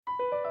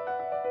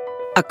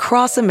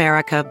Across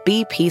America,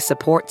 BP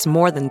supports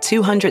more than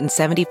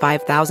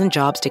 275,000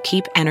 jobs to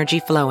keep energy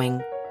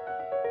flowing.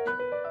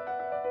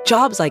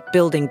 Jobs like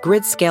building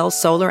grid-scale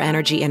solar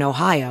energy in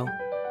Ohio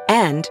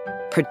and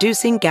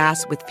producing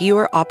gas with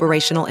fewer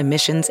operational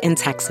emissions in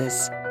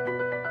Texas.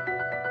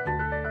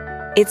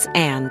 It's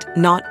and,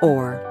 not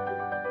or.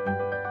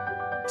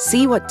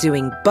 See what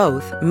doing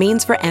both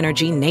means for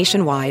energy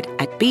nationwide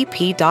at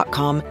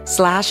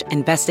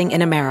bp.com/investing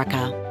in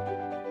America.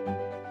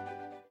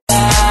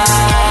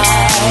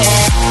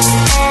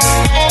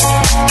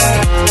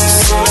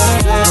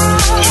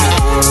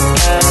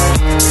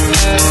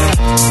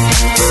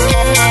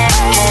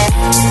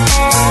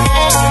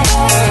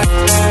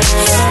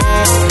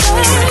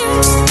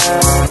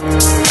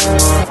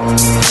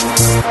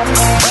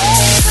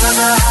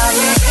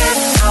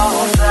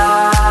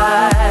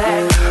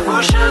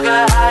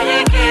 Sugar, how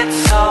you get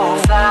so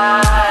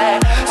fly?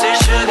 Say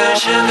sugar,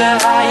 sugar,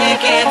 how you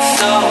get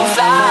so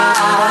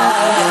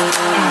fly?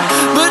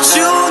 But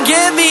you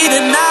get me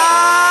tonight.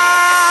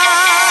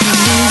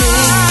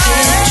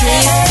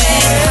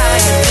 Drifting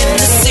higher than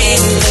the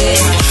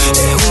ceiling.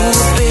 Ooh,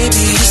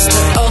 baby, it's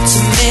the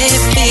ultimate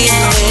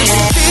feeling.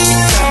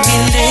 You got me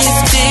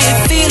lifted,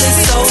 feeling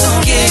so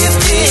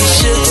gifted.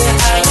 Sugar,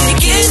 how you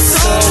get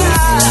so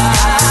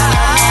fly?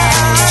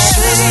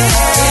 Sugar,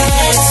 how you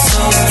get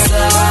so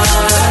fly?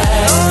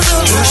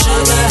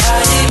 Sugar,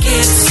 how you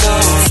get so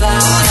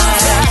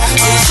fly?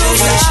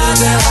 Sugar,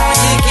 sugar, how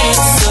you get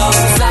so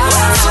fly?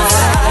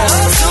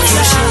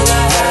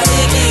 Sugar, how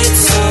you get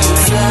so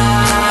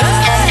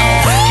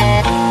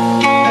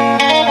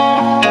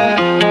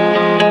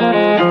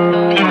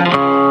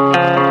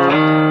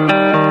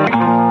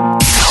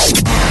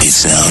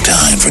It's now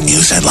time for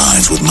news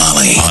headlines with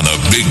Molly on the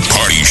Big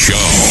Party Show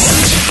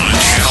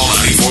on Channel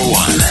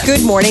 94.1.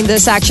 Good morning.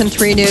 This Action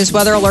 3 News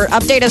weather alert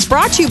update is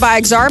brought to you by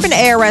Exarban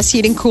ARS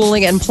Heating,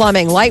 Cooling, and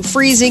Plumbing. Light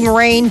freezing,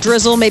 rain,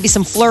 drizzle, maybe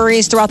some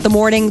flurries throughout the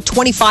morning.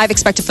 25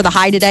 expected for the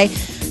high today.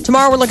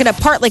 Tomorrow we're looking at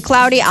partly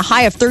cloudy, a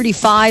high of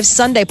 35.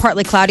 Sunday,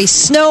 partly cloudy.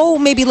 Snow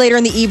maybe later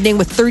in the evening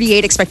with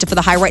 38 expected for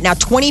the high. Right now,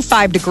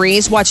 25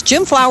 degrees. Watch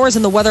Jim Flowers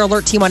and the Weather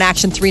Alert team on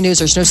Action 3 News.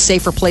 There's no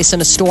safer place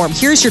in a storm.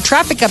 Here's your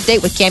traffic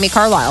update with Cammie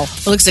Carlisle.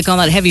 It looks like all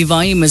that heavy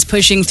volume is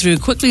pushing through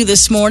quickly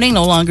this morning.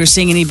 No longer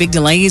seeing any big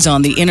delays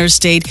on the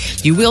interstate.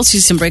 You will see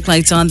some brake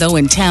lights on, though,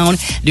 in town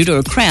due to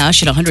a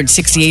crash at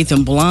 168th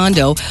and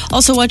Blondo.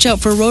 Also, watch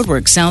out for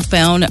roadwork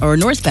southbound or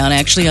northbound,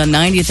 actually, on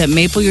 90th at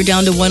Maple. You're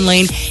down to one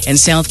lane, and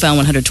southbound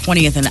 120th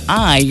and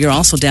you're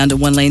also down to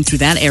one lane through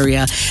that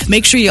area.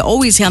 Make sure you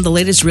always have the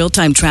latest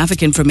real-time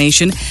traffic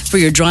information for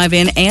your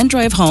drive-in and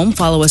drive-home.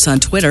 Follow us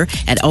on Twitter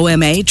at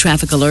OMA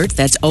Traffic Alert.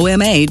 That's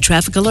OMA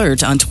Traffic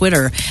Alert on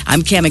Twitter.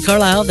 I'm Cammie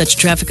Carlisle. That's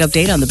your traffic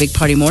update on the Big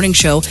Party Morning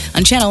Show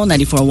on Channel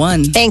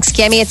 94.1. Thanks,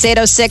 Cammie. It's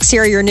 8:06.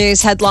 Here are your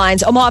news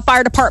headlines. Omaha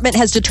Fire Department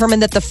has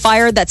determined that the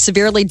fire that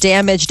severely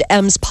damaged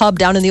M's Pub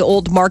down in the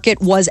Old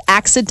Market was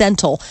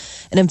accidental.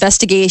 An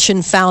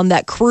investigation found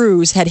that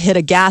crews had hit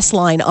a gas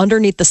line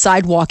underneath the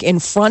sidewalk in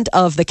front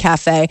of the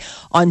cafe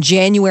on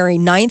January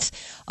 9th.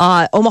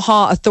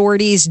 Omaha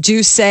authorities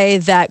do say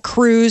that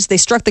crews, they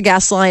struck the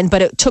gas line,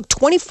 but it took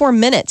 24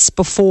 minutes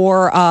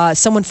before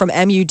someone from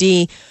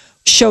MUD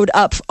showed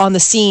up on the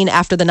scene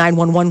after the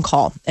 911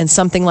 call, and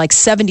something like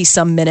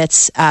 70-some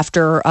minutes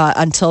after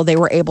until they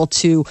were able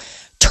to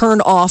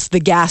turn off the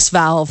gas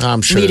valve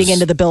leading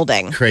into the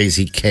building.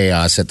 Crazy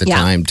chaos at the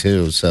time,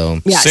 too. So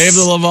yes. Save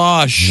the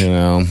lavage. You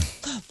know.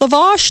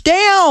 Lavash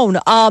down.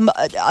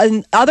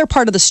 Another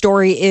part of the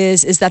story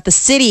is that the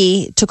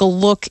city took a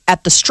look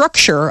at the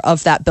structure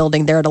of that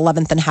building there at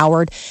 11th and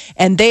Howard,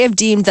 and they have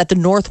deemed that the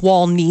north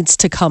wall needs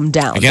to come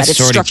down. I guess that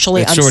it's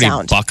structurally unsound.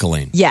 Already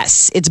buckling.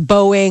 Yes, it's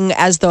bowing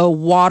as the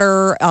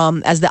water,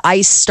 as the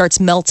ice starts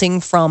melting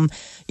from,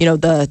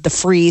 the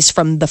freeze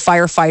from the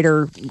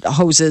firefighter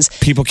hoses.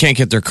 People can't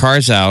get their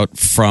cars out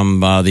from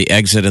the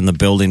exit in the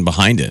building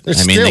behind it.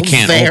 They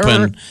can't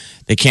open.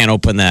 They can't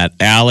open that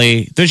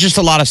alley. There's just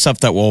a lot of stuff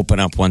that will open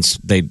up once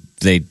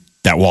that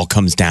wall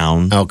comes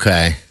down.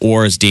 Okay.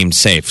 Or is deemed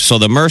safe. So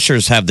the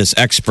Mercers have this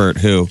expert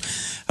who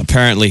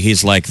apparently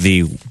he's like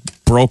the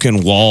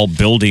broken wall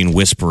building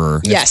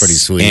whisperer. Yes. That's pretty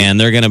sweet. And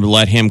they're going to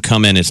let him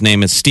come in. His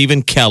name is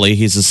Stephen Kelly.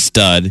 He's a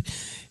stud.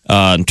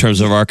 In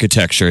terms of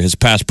architecture, his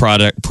past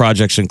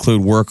projects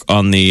include work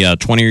on the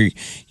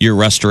 20-year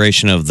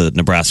restoration of the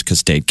Nebraska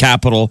State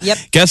Capitol. Yep.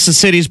 Guess the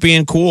city's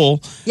being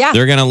cool. Yeah.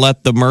 They're going to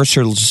let the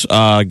Mercer's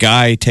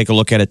guy take a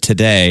look at it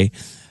today.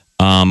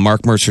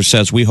 Mark Mercer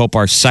says, we hope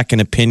our second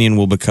opinion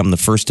will become the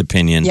first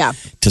opinion. Yeah.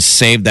 To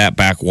save that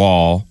back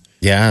wall.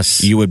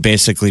 Yes. You would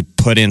basically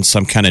put in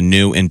some kind of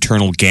new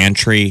internal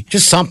gantry.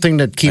 Just something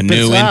to keep a it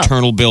new up.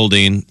 internal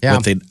building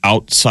with an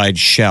outside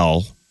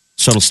shell.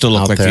 So it'll still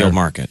look Out like there. the old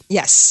market.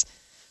 Yes.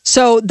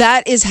 So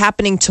that is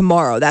happening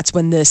tomorrow. That's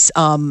when this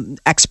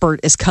expert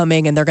is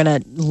coming, and they're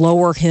going to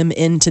lower him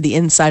into the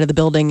inside of the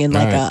building in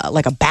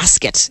like a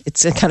basket.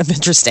 It's kind of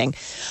interesting.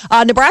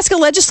 Nebraska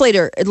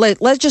legislature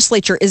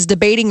is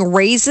debating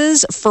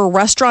raises for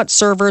restaurant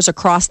servers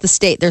across the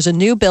state. There's a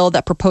new bill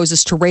that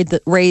proposes to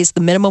raise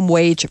the minimum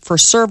wage for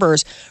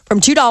servers from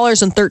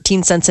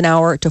 $2.13 an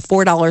hour to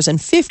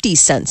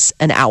 $4.50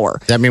 an hour.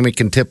 Does that mean we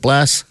can tip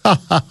less?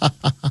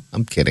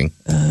 I'm kidding.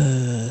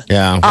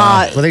 Yeah.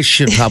 Well, they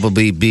should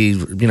probably be,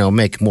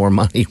 make more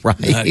money, right?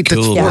 Not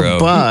cool, It's bro.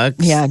 $4.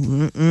 Yeah.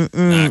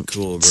 Not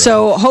cool, bro.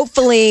 So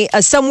hopefully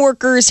some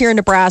workers here in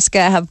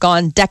Nebraska have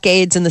gone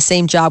decades in the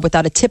same job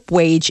without a tip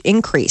wage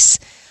increase.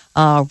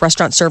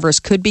 Restaurant servers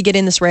could be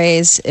getting this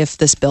raise if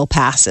this bill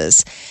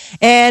passes.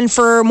 And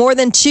for more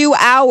than 2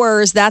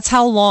 hours, that's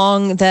how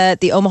long that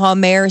the Omaha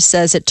mayor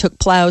says it took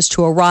plows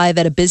to arrive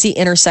at a busy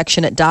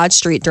intersection at Dodge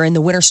Street during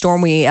the winter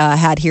storm we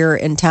had here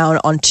in town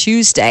on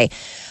Tuesday.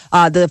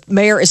 The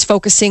mayor is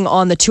focusing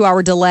on the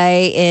 2-hour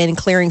delay in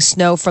clearing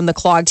snow from the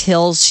clogged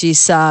hills.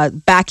 She's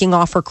backing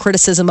off her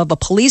criticism of a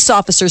police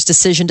officer's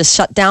decision to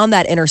shut down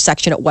that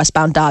intersection at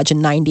westbound Dodge and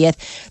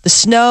 90th. The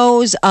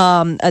snows,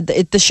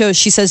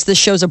 she says this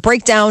shows a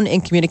breakdown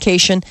in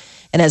communication.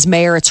 And as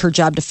mayor, it's her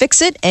job to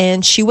fix it,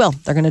 and she will.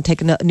 They're going to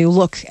take a new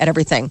look at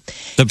everything.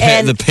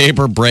 The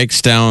paper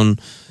breaks down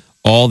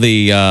all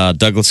the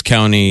Douglas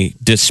County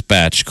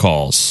dispatch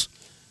calls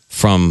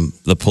from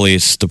the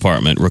police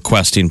department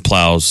requesting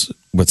plows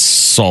with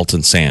salt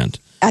and sand.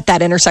 At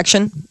that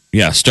intersection?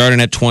 Yeah, starting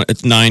at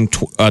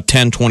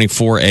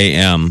 10:24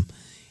 a.m.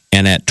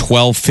 and at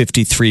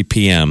 12:53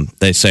 p.m.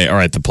 they say, all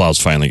right, the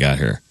plows finally got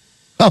here.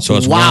 Oh, So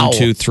it's wow. 1,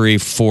 2, 3,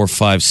 4,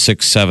 5,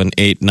 6, 7,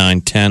 8,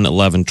 9, 10,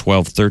 11,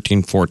 12,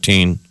 13,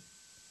 14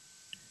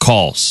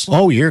 calls.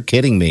 Oh, you're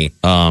kidding me.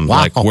 Wow.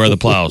 Like, where are the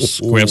plows?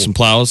 Can we have some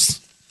plows?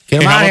 Get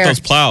 'em Hey, how out about here. those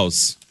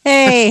plows?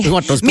 Hey, We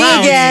want those me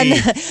plows.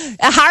 again.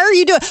 How are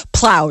you doing?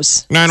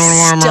 Plows.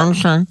 911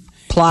 Still-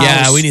 Plows.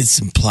 Yeah, we need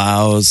some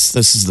plows.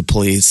 This is the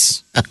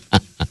police.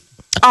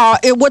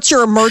 What's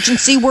your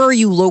emergency? Where are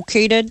you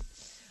located?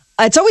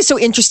 It's always so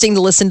interesting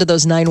to listen to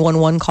those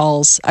 911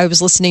 calls. I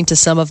was listening to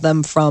some of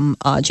them from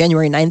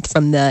January 9th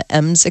from the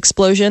EMS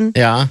explosion.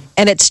 Yeah.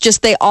 And it's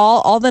just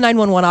all the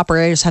 911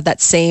 operators have that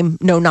same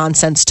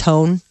no-nonsense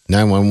tone.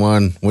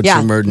 911. What's your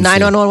emergency?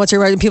 911, what's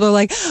your emergency? People are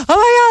like, oh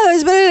my God,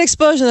 there's been an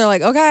explosion. They're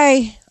like,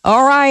 okay,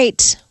 all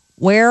right.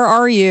 Where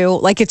are you?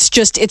 Like, it's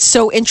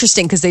so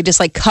interesting because they just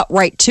like cut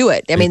right to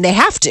it. I mean, they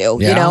have to,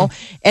 Yeah.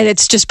 and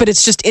it's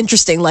just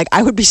interesting. Like,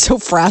 I would be so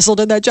frazzled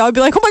in that job. I'd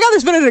be like, oh my God,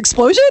 there's been an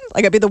explosion.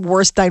 Like, I'd be the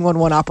worst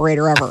 911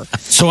 operator ever.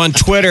 So on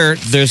Twitter,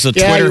 there's a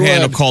Yeah, Twitter you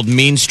handle would. called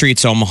Mean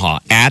Streets Omaha,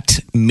 at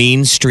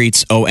Mean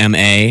Streets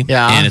OMA.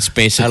 Yeah, And it's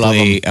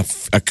basically,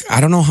 I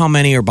don't know how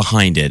many are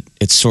behind it.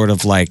 It's sort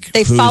of like,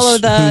 They follow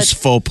who's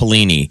faux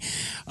Polini?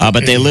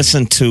 But they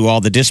listen to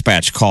all the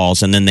dispatch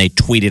calls and then they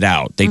tweet it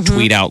out. They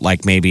tweet out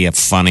like maybe a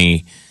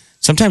funny,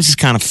 sometimes it's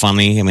kind of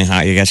funny. I mean,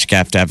 I guess you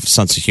have to have a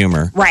sense of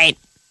humor. Right.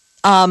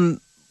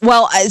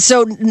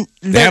 So They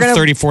they're have going to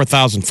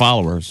 34,000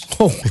 followers.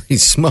 Holy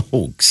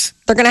smokes.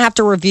 they're going to have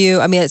to review.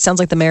 I mean, it sounds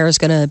like the mayor is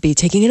going to be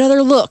taking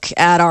another look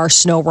at our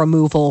snow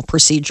removal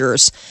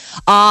procedures.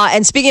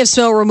 And speaking of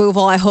snow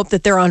removal, I hope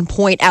that they're on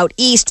point out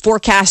east.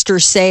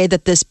 Forecasters say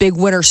that this big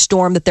winter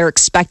storm that they're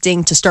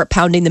expecting to start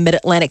pounding the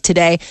mid-Atlantic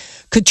today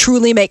could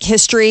truly make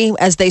history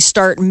as they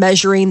start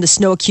measuring the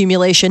snow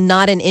accumulation,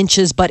 not in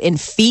inches, but in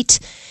feet.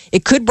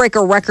 It could break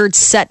a record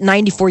set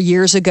 94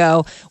 years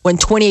ago when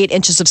 28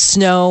 inches of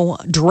snow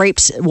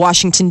draped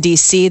Washington,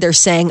 D.C. They're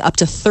saying up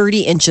to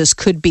 30 inches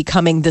could be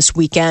coming this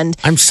weekend.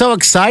 I'm so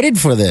excited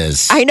for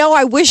this. I know.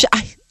 I wish.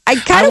 I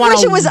kind of wanna-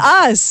 wish it was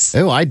us.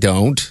 Oh, I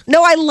don't.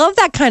 No, I love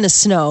that kind of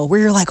snow where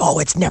you're like, oh,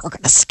 it's never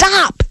going to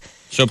stop.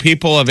 So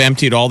people have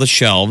emptied all the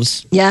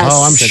shelves. Yes.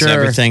 Oh, I'm Because sure.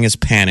 everything is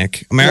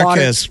panic. America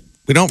Water. is,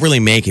 we don't really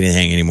make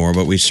anything anymore,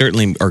 but we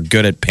certainly are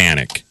good at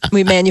panic.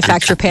 We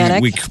manufacture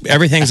panic.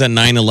 Everything's a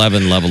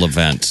 9/11 level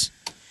event.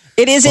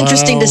 It is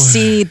interesting to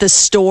see the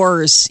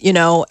stores,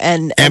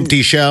 and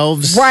Empty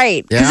shelves.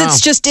 right,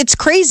 because Yeah. it's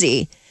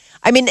crazy.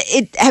 I mean,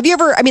 have you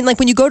ever? I mean, like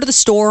when you go to the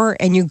store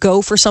and you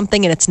go for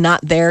something and it's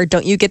not there,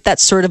 don't you get that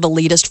sort of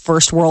elitist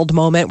first world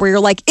moment where you're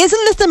like, "Isn't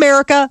this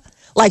America?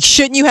 Like,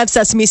 shouldn't you have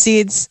sesame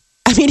seeds?"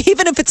 I mean,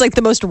 even if it's like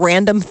the most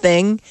random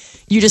thing,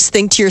 you just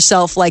think to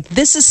yourself, like,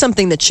 this is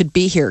something that should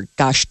be here.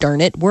 Gosh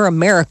darn it, we're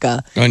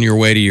America. On your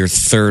way to your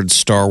third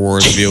Star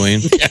Wars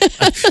viewing,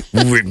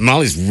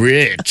 Molly's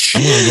rich.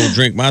 I'm gonna go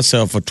drink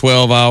myself a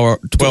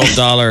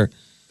 $12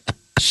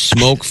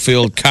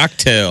 smoke-filled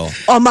cocktail.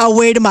 On my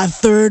way to my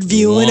third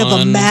viewing of a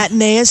One-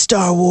 matinee of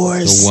Star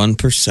Wars. The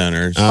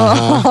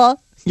 1%ers.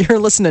 You're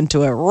listening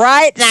to it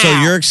right now.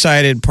 So you're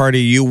excited,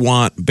 party. You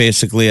want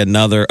basically a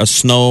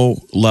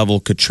snow level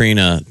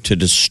Katrina to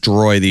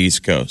destroy the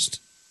East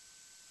Coast.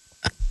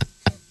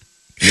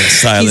 Your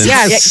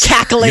silence.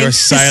 cackling. Your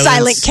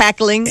Silent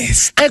cackling.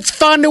 It's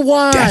fun to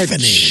watch.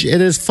 Deafening.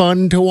 It is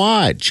fun to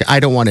watch. I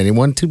don't want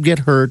anyone to get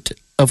hurt,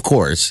 of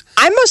course.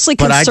 I'm mostly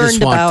But concerned I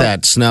just want about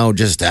that snow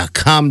just to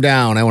calm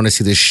down. I want to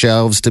see the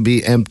shelves to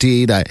be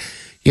emptied.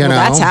 You know,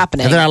 that's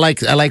happening. And then I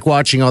like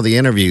watching all the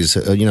interviews,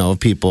 of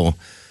people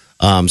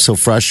so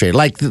frustrated.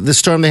 Like the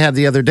storm they had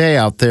the other day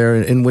out there,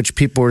 in which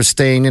people were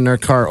staying in their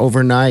car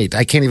overnight.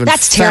 I can't even.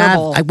 That's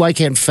terrible. I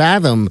can't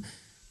fathom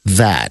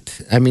that.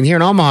 I mean, here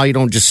in Omaha, you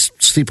don't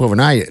just sleep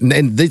overnight,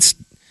 and this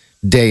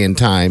day and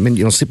time, and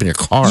you don't sleep in your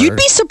car. You'd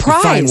be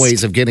surprised. You find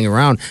ways of getting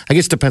around. I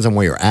guess it depends on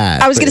where you're at.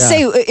 I was going to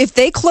say, if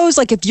they close,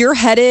 like if you're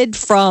headed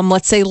from,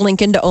 let's say,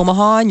 Lincoln to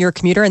Omaha and you're a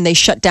commuter and they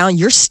shut down,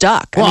 you're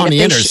stuck. Well, on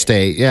the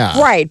interstate, yeah.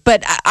 Right.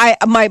 But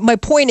my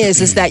point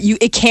is that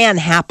it can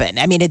happen.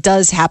 I mean, it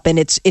does happen.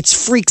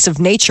 It's freaks of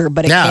nature,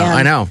 but it can. Yeah,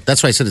 I know.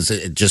 That's why I said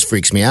it just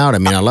freaks me out. I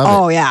mean, I love it.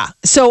 Oh, yeah.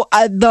 So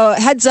the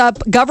heads up,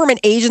 government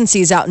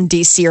agencies out in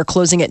D.C. are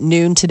closing at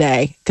noon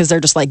today because they're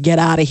just like, get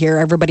out of here.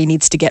 Everybody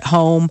needs to get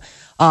home.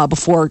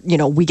 Before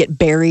we get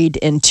buried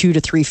in 2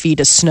 to 3 feet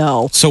of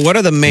snow. So what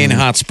are the main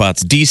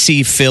hotspots?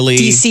 DC,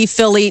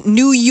 Philly,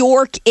 New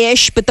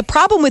York-ish. But the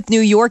problem with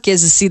New York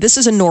is see, this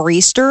is a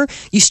nor'easter.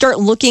 You start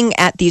looking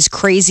at these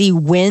crazy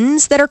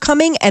winds that are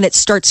coming, and it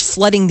starts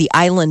flooding the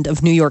island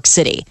of New York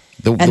City.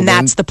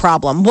 That's the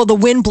problem. Well, the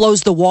wind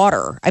blows the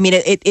water. I mean,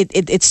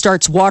 it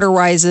starts, water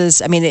rises.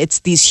 I mean, it's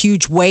these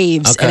huge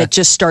waves, and it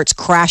just starts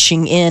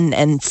crashing in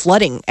and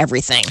flooding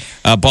everything.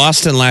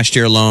 Boston last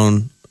year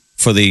alone,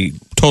 for the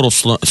total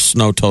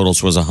snow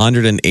totals, was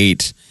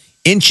 108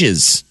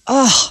 inches,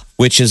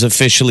 which is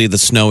officially the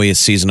snowiest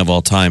season of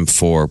all time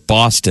for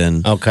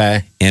Boston.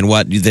 Okay. And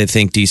what do they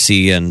think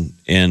DC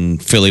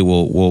and Philly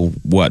will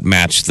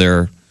match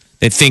their?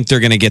 They think they're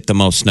going to get the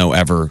most snow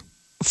ever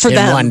for in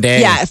them. one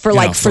day. Yeah, for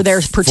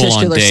their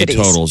particular day cities.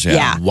 Totals.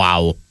 Yeah.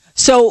 Wow.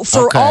 So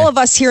for all of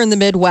us here in the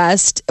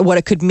Midwest, what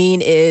it could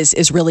mean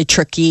is really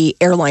tricky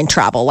airline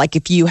travel. Like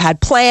if you had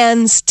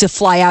plans to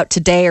fly out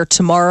today or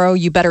tomorrow,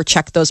 you better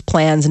check those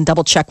plans and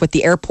double check with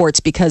the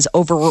airports because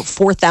over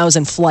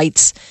 4,000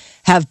 flights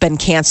have been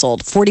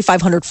canceled.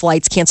 4,500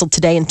 flights canceled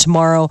today and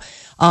tomorrow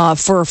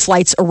for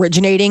flights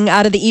originating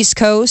out of the East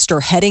Coast or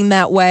heading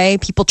that way.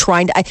 People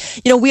trying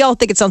to, we all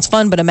think it sounds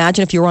fun, but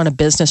imagine if you were on a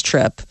business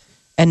trip.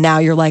 And now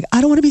you're like,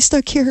 I don't want to be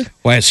stuck here.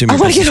 Well, I assume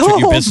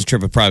your business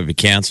trip would probably be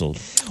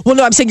canceled. Well,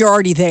 no, I'm saying you're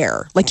already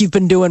there. Like you've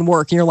been doing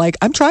work and you're like,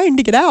 I'm trying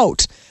to get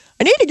out.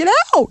 I need to get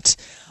out.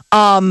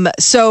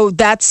 So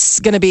that's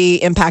going to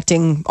be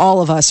impacting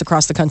all of us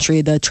across the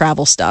country, the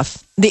travel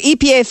stuff. The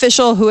EPA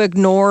official who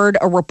ignored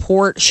a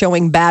report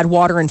showing bad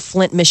water in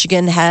Flint,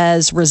 Michigan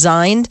has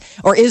resigned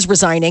or is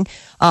resigning.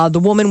 The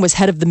woman was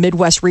head of the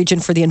Midwest region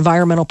for the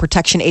Environmental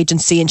Protection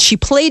Agency, and she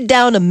played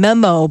down a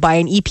memo by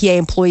an EPA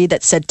employee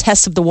that said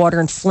tests of the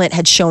water in Flint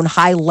had shown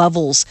high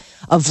levels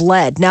of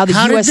lead. Now,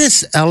 How did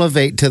this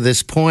elevate to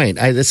this point?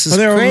 This is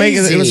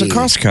crazy. It was a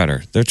cost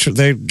cutter. They're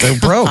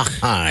broke.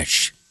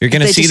 Gosh. You're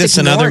going to see this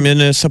in other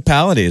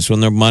municipalities.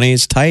 When their money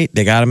is tight,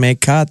 they got to make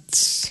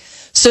cuts.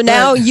 So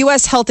now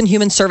U.S. Health and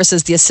Human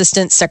Services, the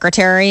assistant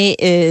secretary,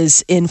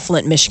 is in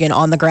Flint, Michigan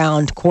on the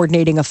ground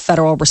coordinating a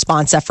federal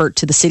response effort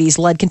to the city's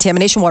lead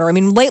contamination water. I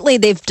mean, lately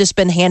they've just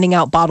been handing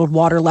out bottled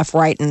water left,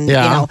 right, and,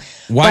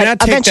 Why not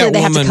take eventually that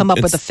they woman, have to come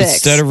up with a fix.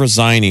 Instead of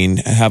resigning,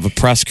 have a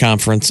press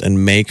conference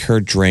and make her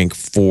drink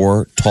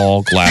 4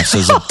 tall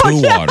glasses of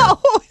poo water.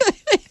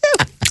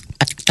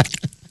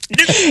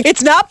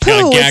 It's not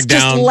poo, it's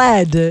just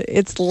lead.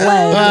 It's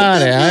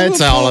lead. It's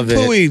all of it.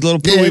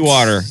 Little pooey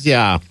water.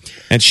 Yeah.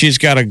 And she's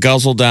got to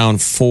guzzle down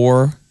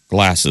 4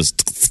 glasses.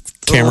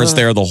 Cameras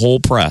there, the whole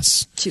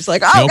press. She's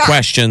like, no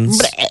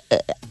questions.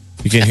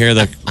 You can hear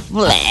the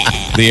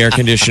air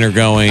conditioner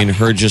going,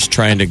 her just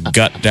trying to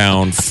gut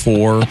down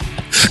 4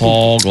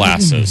 tall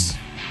glasses.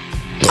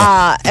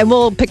 And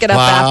we'll pick it up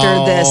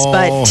after this,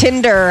 but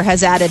Tinder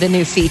has added a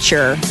new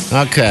feature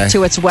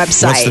to its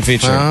website. What's the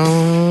feature?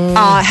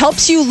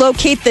 Helps you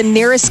locate the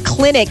nearest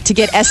clinic to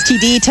get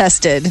STD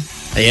tested.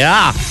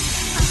 Yeah.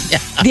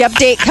 The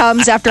update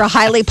comes after a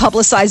highly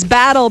publicized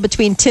battle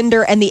between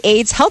Tinder and the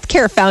AIDS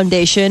Healthcare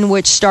Foundation,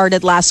 which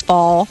started last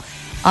fall.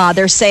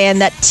 They're saying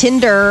that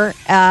Tinder,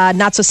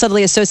 not so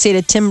subtly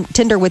associated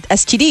Tinder with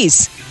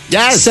STDs.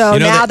 Yes. So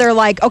now they're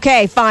like,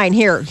 okay, fine.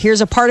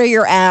 Here's a part of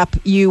your app.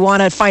 You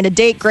want to find a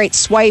date? Great,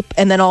 swipe.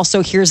 And then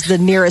also here's the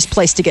nearest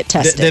place to get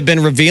tested. They've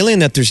been revealing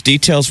that there's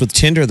details with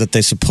Tinder that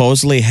they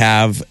supposedly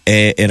have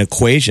an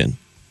equation.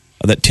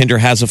 That Tinder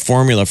has a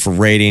formula for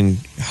rating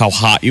how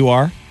hot you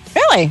are.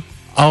 Really?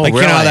 Oh,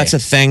 really? That's a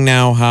thing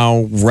now,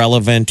 how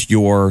relevant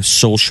your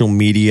social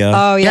media.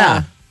 Oh,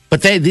 yeah.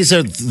 But they have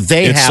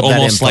that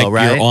almost info, like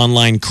right? your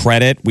online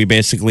credit. We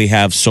basically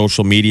have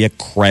social media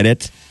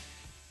credit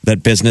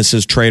that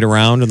businesses trade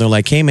around, and they're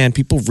like, "Hey, man,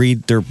 people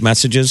read their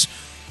messages."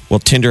 Well,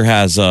 Tinder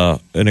has an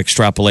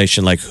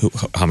extrapolation, like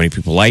how many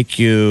people like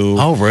you.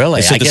 Oh,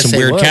 really? They said there's some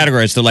weird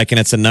categories. They're like, and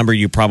it's a number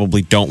you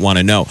probably don't want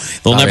to know.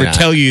 They'll never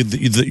tell you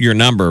your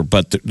number,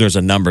 but there's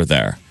a number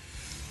there.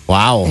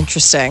 Wow.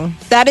 Interesting.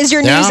 That is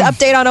your news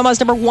update on Omaha's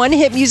number 1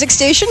 hit music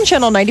station,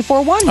 Channel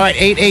 94.1. All right,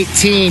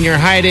 8:18. Your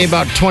high day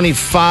about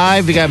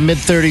 25. We got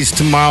mid-30s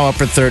tomorrow,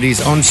 upper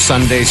 30s on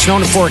Sunday. Snow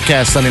in the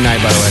forecast Sunday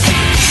night, by the way.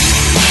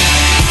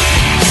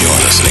 You're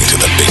listening to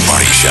The Big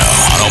Party Show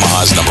on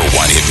Omaha's number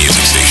 1 hit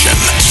music station.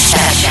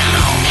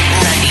 Channel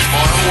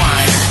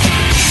 94.1.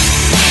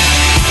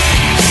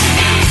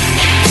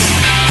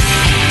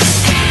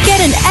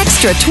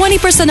 extra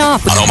 20%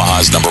 off. On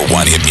Omaha's #1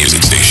 hit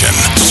music station.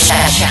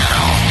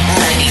 Channel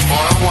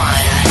 94.1.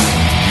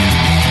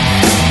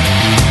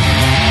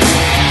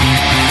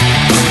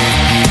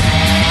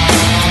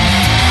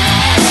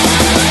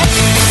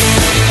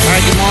 All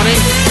right, good morning.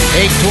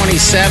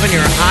 8:27,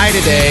 your high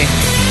today.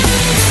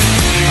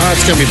 Oh,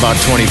 it's going to be about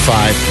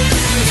 25.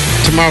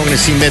 Tomorrow we're going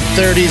to see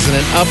mid-30s and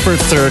then upper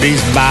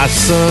 30s by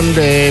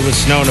Sunday with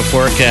snow in the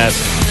forecast.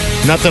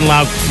 Nothing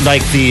like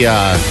the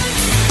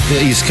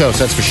East Coast,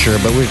 that's for sure.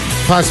 But we're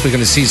possibly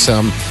going to see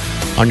some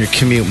on your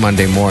commute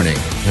Monday morning.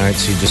 All right,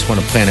 so you just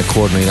want to plan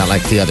accordingly, not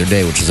like the other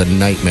day, which was a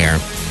nightmare.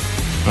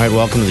 All right,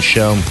 welcome to the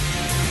show.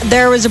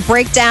 There was a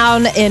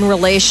breakdown in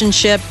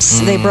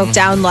relationships. They broke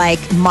down like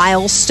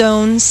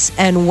milestones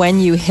and when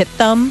you hit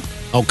them.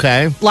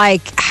 Okay.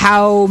 Like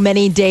how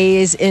many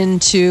days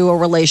into a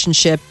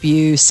relationship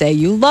you say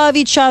you love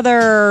each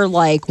other.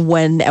 Like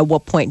at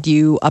what point do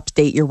you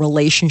update your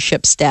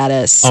relationship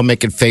status? I'll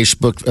make it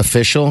Facebook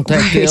official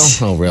type deal.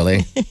 Oh,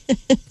 really?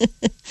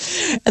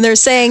 And they're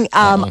saying,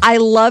 I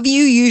love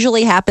you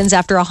usually happens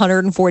after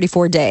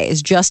 144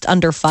 days, just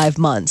under 5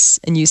 months.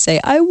 And you say,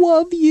 I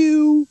love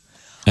you.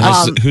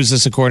 And who's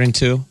this according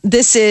to?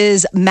 This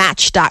is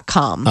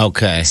Match.com.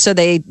 Okay. So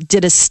they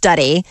did a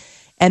study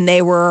and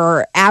they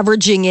were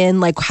averaging in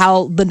like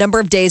how the number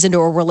of days into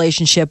a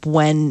relationship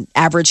when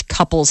average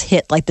couples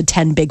hit like the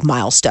 10 big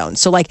milestones.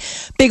 So like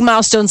big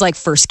milestones like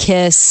first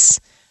kiss,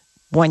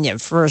 when you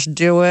first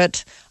do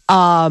it,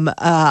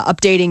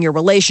 updating your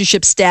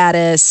relationship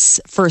status,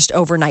 first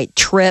overnight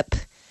trip.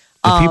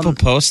 Do people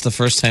post the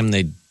first time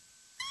they...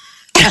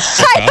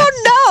 I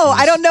don't know.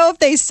 I don't know if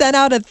they sent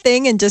out a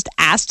thing and just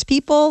asked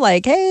people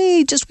like,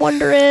 hey, just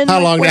wondering. How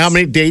long? Like, How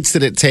many dates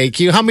did it take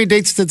you? How many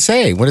dates did it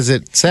say? What does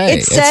it say?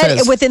 It said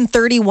says, within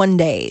 31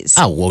 days.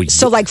 Oh, well.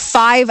 So like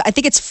 5, I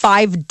think it's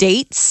 5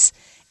 dates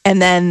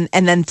and then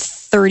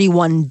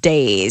 31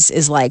 days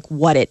is like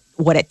what it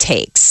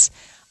takes.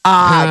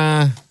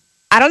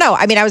 I don't know.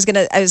 I mean, I was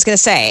gonna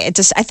say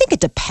it. I think it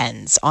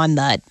depends on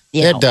the.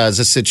 It does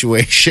the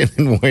situation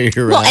and where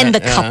you're at. And the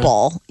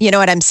couple. You know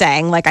what I'm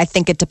saying? Like, I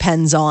think it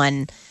depends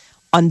on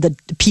the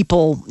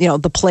people.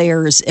 The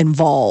players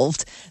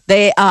involved.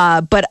 But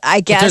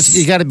I guess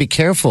you got to be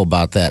careful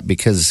about that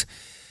because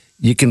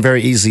you can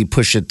very easily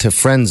push it to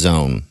friend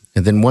zone.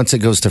 And then once it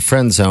goes to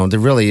friend zone, there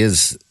really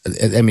is,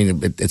 I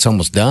mean, it's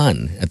almost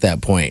done at that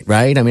point,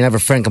 right? I mean, I have a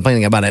friend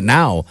complaining about it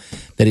now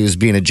that he was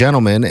being a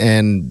gentleman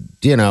and,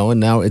 and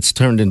now it's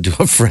turned into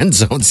a friend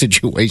zone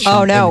situation.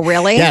 Oh, no, and,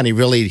 really? Yeah, and he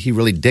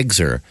really digs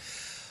her.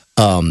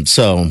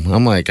 So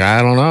I'm like,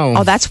 I don't know.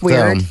 Oh, that's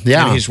weird.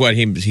 Yeah. And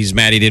he's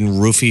mad he didn't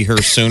roofie her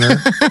sooner.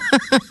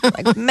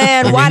 Like,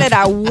 man, why did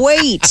I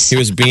wait? He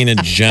was being a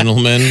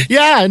gentleman.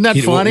 Yeah, isn't that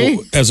funny?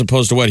 As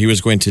opposed to what? He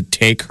was going to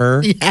take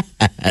her?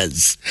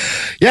 Yes.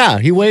 Yeah,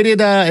 he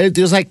waited, it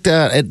was like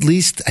at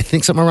least, I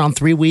think something around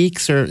 3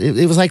 weeks or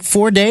it was like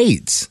 4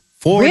 dates.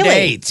 4 Really?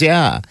 dates,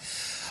 yeah.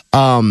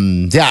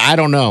 I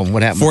don't know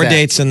what happened 4 with that.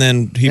 dates and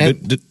then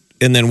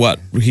and then what?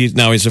 He's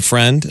a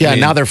friend? Yeah, I mean,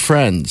 now they're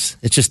friends.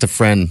 It's just a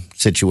friend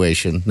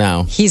situation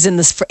now. He's in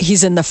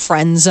the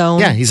friend zone.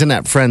 Yeah, he's in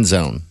that friend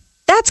zone.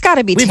 That's got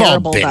to be We've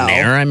terrible, all been though.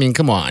 there. I mean,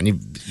 come on.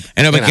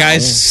 I know, but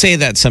guys say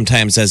that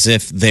sometimes as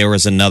if there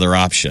was another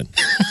option.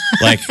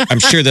 Like, I'm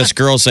sure this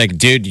girl's like,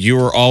 dude, you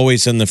were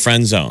always in the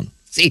friend zone.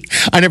 See,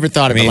 I never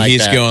thought of it like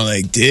he's that. going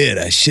like, dude,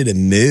 I should have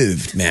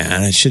moved,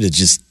 man. I should have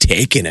just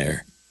taken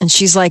her. And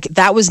she's like,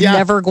 that was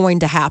never going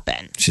to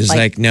happen. She's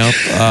like nope.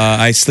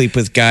 I sleep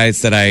with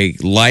guys that I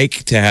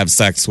like to have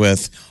sex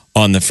with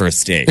on the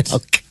first date.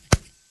 Okay.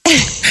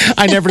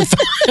 I never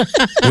thought.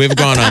 We've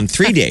gone on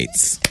 3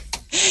 dates.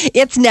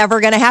 It's never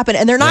going to happen.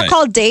 And they're not Right.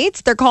 called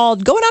dates. They're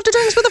called going out to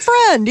drinks with a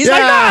friend. He's like,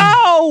 Yeah.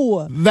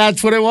 no.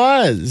 That's what it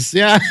was.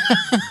 Yeah.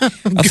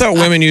 I thought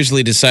women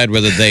usually decide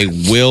whether they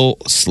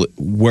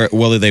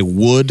whether they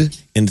would,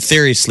 in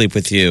theory, sleep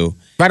with you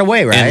Right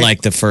away, right? in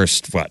like the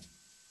first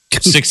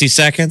 60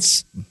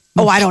 seconds.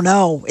 Oh, I don't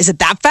know. Is it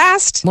that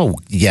fast? Well,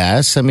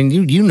 yes. I mean,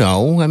 you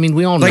know. I mean,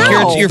 we all know.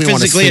 Like you're if we wanna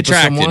physically sleep with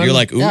attracted. someone. You're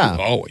like, ooh, Yeah.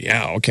 oh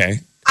yeah,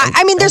 okay.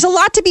 I mean, there's a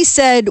lot to be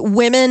said.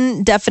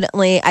 Women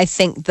definitely, I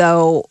think,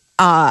 though,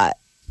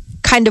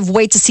 kind of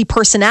wait to see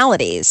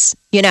personalities,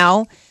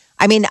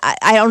 I mean,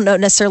 I don't know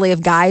necessarily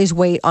if guys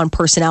wait on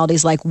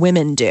personalities like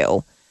women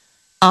do.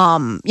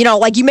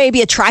 Like you may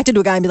be attracted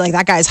to a guy and be like,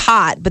 that guy's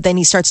hot, but then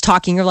he starts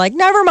talking, you're like,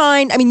 never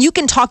mind. I mean, you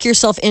can talk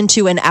yourself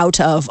into and out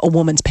of a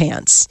woman's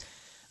pants.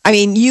 I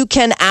mean, you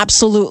can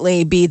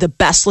absolutely be the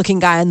best looking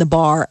guy in the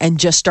bar and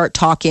just start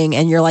talking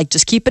and you're like,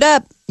 just keep it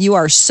up. You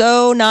are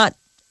so not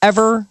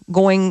ever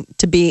going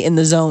to be in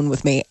the zone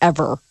with me,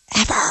 ever.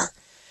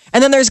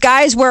 And then there's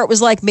guys where it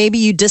was like maybe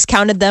you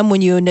discounted them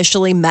when you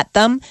initially met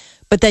them,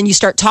 but then you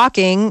start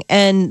talking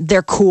and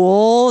they're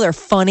cool, they're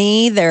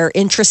funny, they're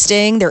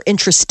interesting, they're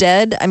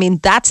interested. I mean,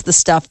 that's the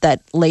stuff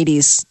that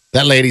ladies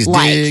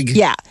like. dig.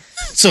 Yeah.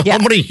 So I'm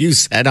going to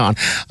use that on.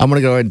 I'm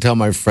going to go ahead and tell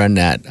my friend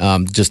that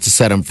just to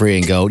set him free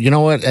and go, you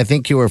know what? I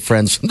think you were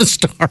friends from the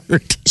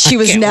start. She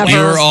was never You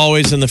were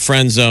always in the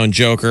friend zone,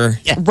 Joker.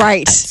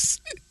 right.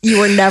 you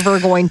were never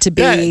going to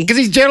be. Yeah, because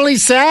he's generally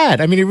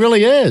sad. I mean, he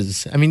really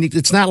is. I mean,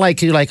 it's not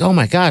like you're like, oh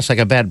my gosh, like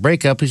a bad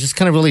breakup. He's just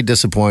kind of really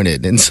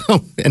disappointed, and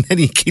then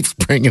he keeps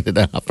bringing it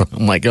up.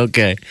 I'm like,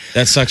 okay,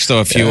 That sucks though.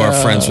 If you are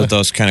friends with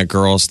those kind of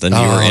girls, then you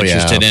are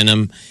interested in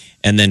them,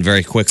 and then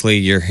very quickly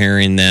you're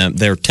hearing them.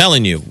 They're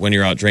telling you when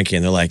you're out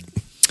drinking. They're like,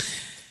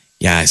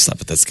 "Yeah, I slept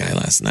with this guy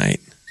last night."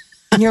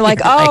 And you're like,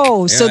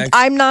 oh, so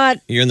I'm not.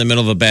 You're in the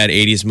middle of a bad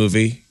 '80s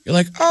movie. You're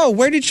like, "Oh,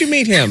 where did you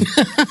meet him?"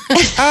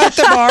 At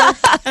the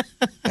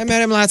bar. I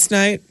met him last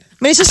night.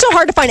 I mean, it's just so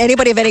hard to find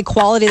anybody of any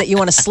quality that you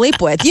want to sleep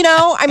with. You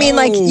know, I mean,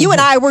 like you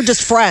and I were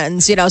just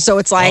friends, you know, so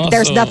it's like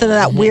there's nothing of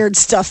that weird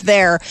stuff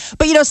there.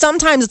 But, you know,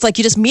 sometimes it's like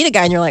you just meet a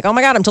guy and you're like, oh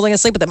my God, I'm totally going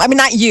to sleep with him. I mean,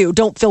 not you.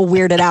 Don't feel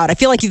weirded out. I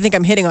feel like you think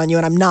I'm hitting on you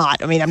and I'm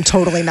not. I mean, I'm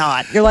totally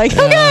not. You're like,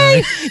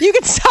 okay, you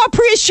can stop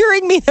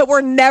reassuring me that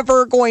we're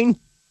never going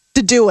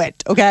to do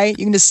it. Okay.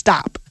 You can just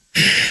stop.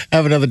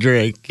 have another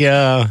drink.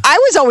 Yeah. I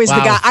was always the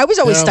guy. I was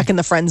always Yeah. stuck in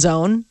the friend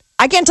zone.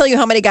 I can't tell you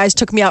how many guys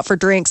took me out for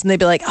drinks and they'd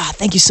be like, oh,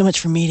 thank you so much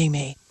for meeting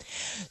me.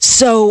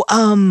 So,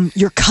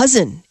 your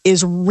cousin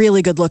is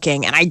really good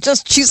looking. And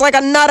she's like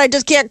a nut I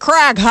just can't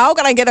crack. How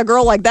can I get a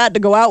girl like that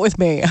to go out with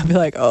me? I'd be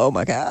like, oh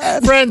my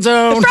God. Friend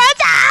zone. Friend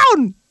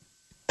zone!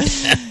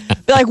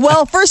 Be like,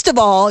 well, first of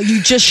all,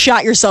 you just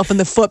shot yourself in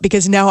the foot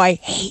because now I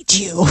hate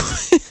you.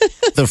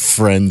 The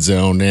friend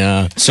zone,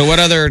 yeah. So, what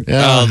other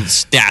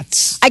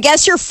stats? I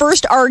guess your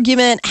first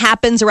argument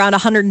happens around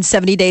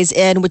 170 days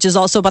in, which is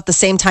also about the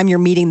same time you're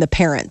meeting the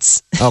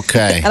parents.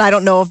 Okay. And I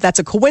don't know if that's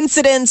a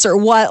coincidence or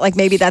what. Like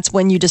maybe that's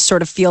when you just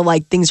sort of feel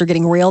like things are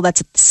getting real.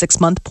 That's at the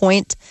 6-month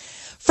point.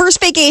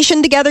 First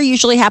vacation together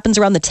usually happens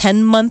around the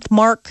 10-month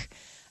mark.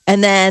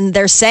 And then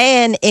they're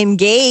saying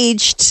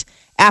engaged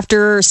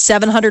after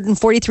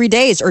 743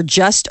 days or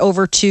just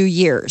over 2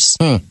 years.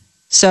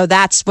 So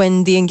that's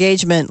when the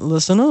engagement,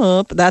 listen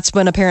up, that's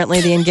when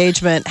apparently the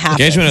engagement happens.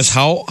 Engagement is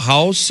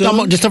how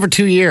soon? Just over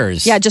 2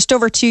 years. Yeah, just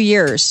over 2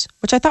 years,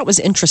 which I thought was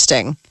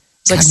interesting.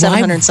 It's like God,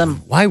 700 some.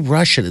 Why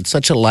rush it? It's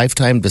such a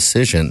lifetime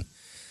decision.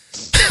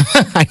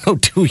 I know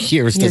 2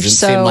 years You're doesn't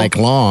so- seem like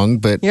long,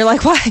 but You're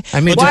like, why?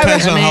 I mean, Well, why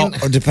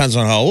it depends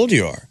on how old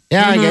you are.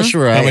 yeah, I guess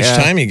you're right. How much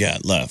yeah. time you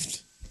got left?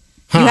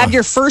 You have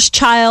your first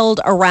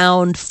child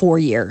around 4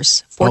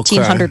 years,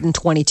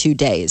 1,422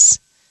 days.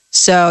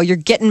 So you're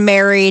getting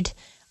married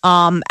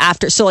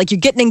after. So like you're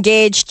getting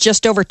engaged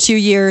just over 2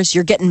 years.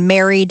 You're getting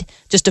married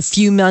just a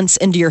few months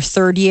into your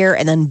third year,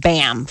 and then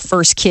bam,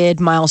 first kid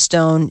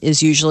milestone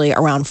is usually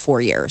around 4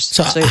 years.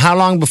 So, how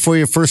long before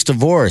your first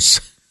divorce?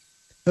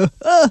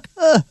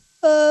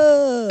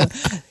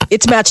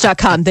 It's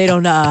Match.com. They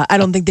don't. I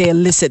don't think they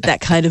elicit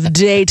that kind of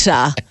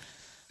data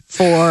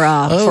for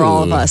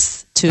all of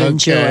us to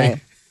enjoy.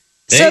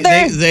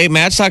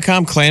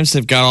 Match.com claims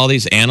they've got all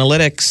these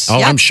analytics.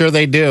 Oh, I'm sure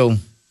they do.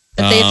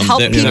 That they've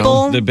helped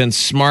people. They've been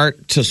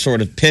smart to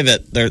sort of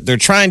pivot. They're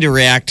trying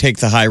to take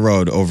the high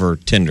road over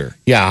Tinder.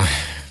 Yeah,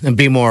 and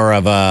be more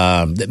of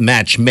a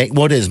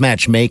what is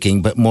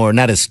matchmaking, but more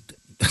not as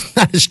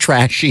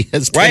trashy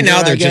as Tinder, Right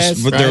now, they're I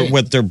guess, just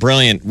with their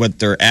brilliant with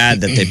their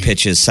ad that they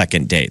pitch is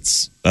second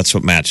dates. That's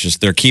what Match is.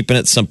 They're keeping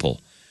it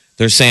simple.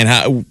 They're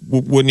saying,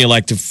 wouldn't you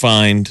like to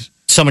find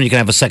someone you can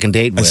have a second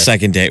date with? A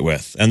second date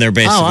with. And they're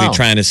basically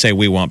trying to say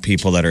we want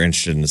people that are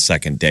interested in a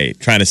second date.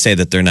 Trying to say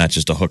that they're not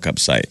just a hookup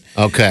site.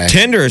 Okay.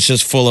 Tinder is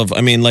just full of,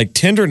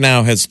 Tinder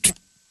now has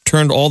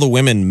turned all the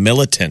women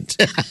militant.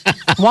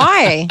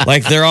 Why?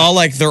 they're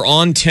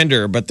on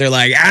Tinder, but they're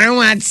like, I don't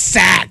want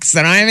sex.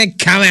 They don't even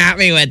come at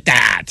me with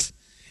that.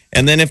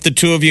 And then if the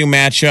two of you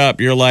match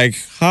up, you're like,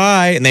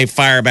 hi. And they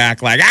fire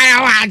back like, I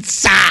don't want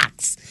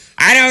sex.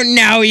 I don't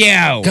know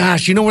you.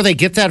 Gosh, you know where they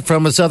get that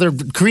from? Is other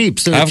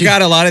creeps. I've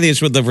got a lot of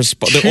these with the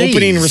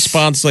opening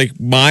response. Like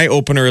my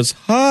opener is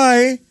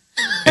hi,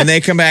 and they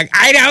come back.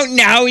 I don't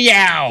know you.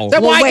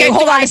 Well, wait,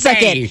 hold on a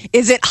second.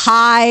 Is it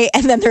hi?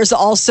 And then there's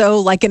also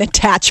like an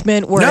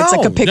attachment where it's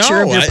like a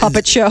picture of your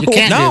puppet show. You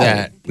can't do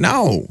that.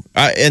 No,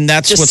 and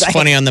that's Just what's saying.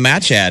 funny on the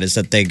Match ad is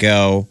that they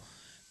go.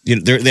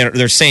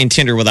 They're saying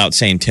Tinder without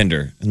saying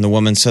Tinder, and the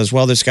woman says,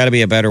 "Well, there's got to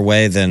be a better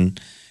way than."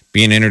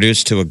 Being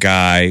introduced to a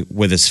guy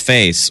with his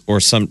face or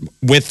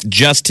with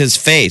just his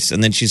face.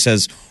 And then she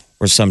says,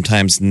 or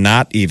sometimes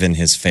not even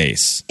his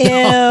face.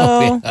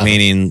 Ew.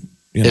 Meaning,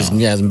 his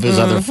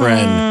other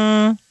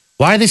friend.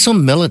 Why are they so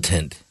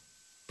militant?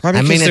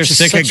 Probably because they're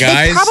sick of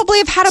guys. They probably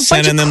have had a bunch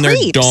sending of them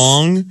creeps. their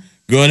dong,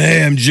 going,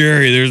 hey, I'm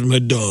Jerry, there's my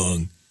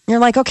dong. You're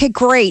like, okay,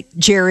 great,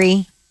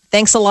 Jerry.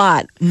 Thanks a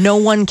lot. No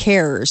one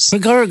cares. But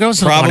girls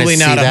don't Probably want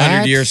to not see 100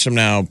 that. years from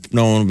now,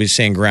 no one will be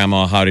saying,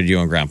 Grandma, how did you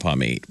and Grandpa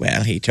meet?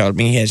 Well, he told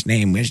me his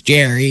name was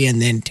Jerry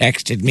and then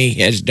texted me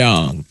his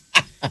dong.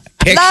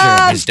 Picture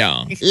of his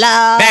dong.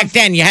 Love. Back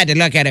then, you had to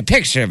look at a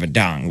picture of a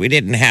dong. We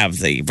didn't have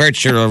the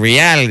virtual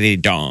reality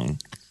dong.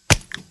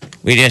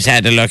 We just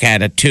had to look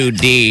at a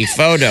 2D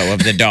photo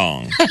of the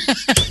dong.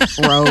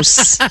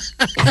 Gross.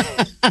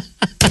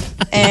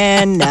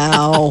 And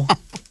now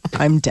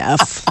I'm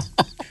deaf.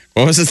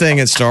 What was the thing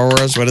in Star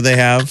Wars? What did they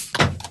have?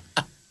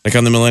 Like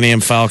on the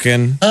Millennium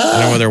Falcon?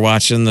 Where they're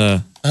watching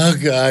the Oh,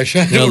 gosh.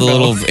 You know, the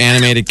little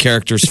animated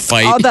characters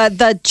fight. Oh,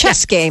 the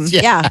chess game.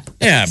 Yeah.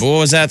 Yeah, but what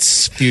was that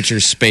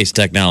future space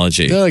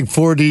technology? They're like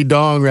 4D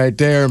dong right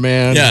there,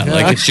 man. Yeah,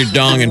 like it's your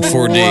dong in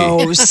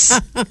 4D. Gross.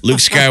 Luke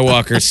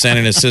Skywalker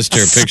sending his sister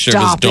a picture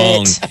of his Stop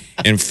dong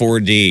it. in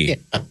 4D.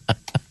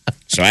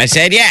 So I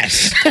said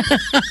yes.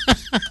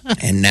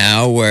 And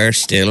now we're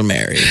still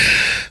married.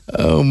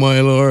 Oh,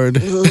 my Lord.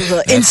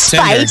 in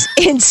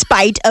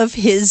spite of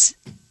his.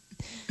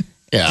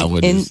 Yeah, I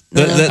would.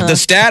 The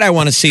stat I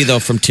want to see, though,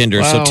 from Tinder.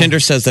 Wow. So Tinder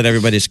says that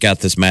everybody's got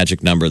this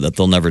magic number that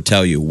they'll never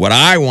tell you. What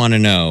I want to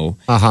know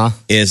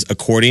is,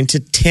 according to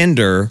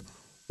Tinder,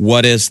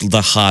 what is the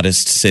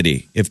hottest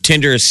city? If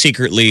Tinder is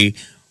secretly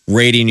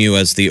rating you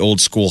as the old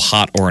school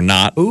hot or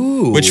not,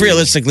 which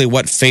realistically,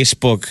 what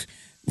Facebook...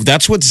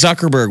 That's what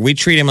Zuckerberg, we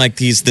treat him like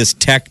he's this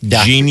tech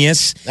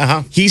genius.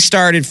 He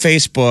started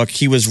Facebook.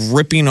 He was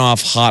ripping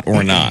off hot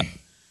or not,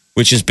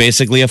 which is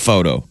basically a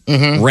photo.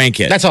 Rank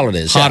it. That's all it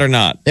is. Hot or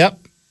not. Yep.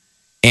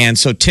 And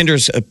so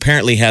Tinder's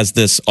apparently has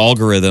this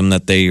algorithm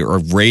that they are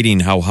rating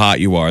how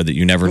hot you are that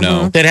you never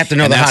know. They'd have to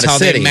know and the that's hottest how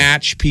city. they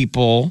match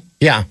people.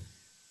 Yeah.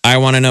 I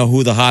want to know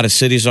who the hottest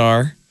cities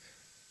are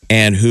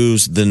and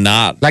who's the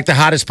not. Like the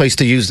hottest place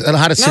to use, the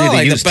hottest city to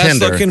like use the best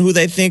Tinder. looking, who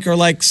they think are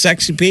like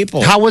sexy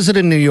people. How was it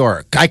in New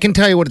York? I can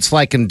tell you what it's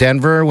like in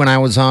Denver when I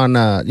was on,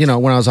 when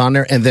I was on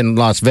there, and then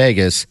Las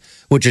Vegas,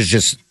 which is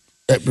just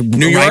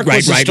New York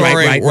was the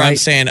story where I'm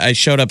saying I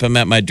showed up and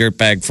met my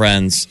dirtbag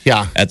friends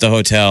at the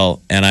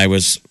hotel, and I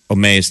was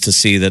amazed to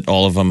see that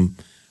all of them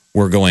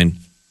were going.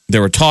 They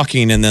were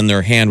talking, and then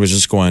their hand was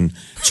just going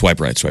swipe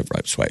right, swipe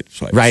right, swipe,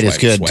 swipe. Right swipe, is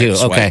good swipe, too.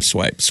 Swipe, Okay,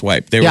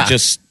 swipe. They were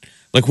just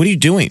like, "What are you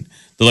doing?"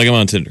 They're like, "I'm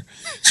on Tinder."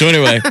 So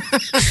anyway,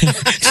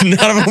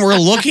 none of them were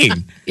looking.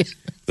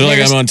 They're like,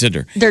 "I'm on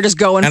Tinder." They're just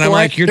going and for I'm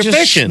like, it. "You're They're just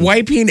fishing.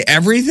 swiping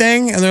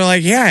everything," and they're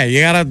like, "Yeah, you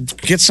gotta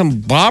get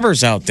some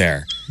bobbers out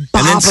there,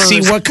 and then see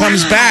Bobbers. what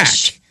comes back.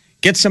 Gosh.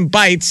 Get some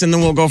bites, and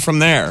then we'll go from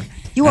there."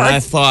 You and are I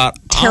thought,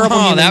 terrible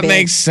oh, human that being.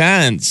 makes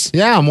sense.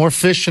 Yeah, more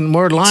fish and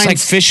more lines. It's like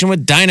fishing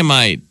with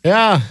dynamite.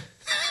 Yeah.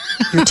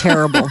 You're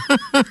terrible.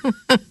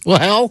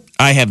 Well,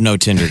 I have no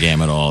Tinder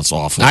game at all. It's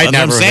awful. I That's what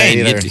never I'm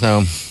saying. either.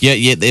 So. Yeah,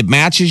 it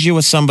matches you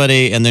with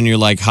somebody, and then you're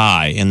like,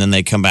 "Hi," and then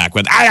they come back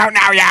with, "I don't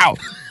know you."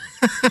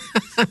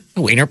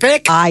 Wiener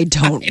pick? I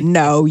don't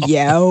know,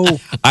 yo.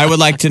 I would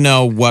like to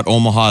know what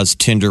Omaha's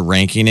Tinder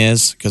ranking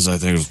is, because I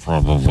think it's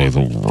probably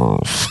the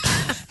worst.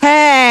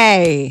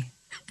 Hey,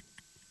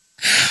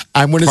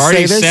 I'm going to say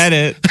Party this. said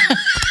it.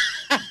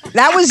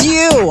 that was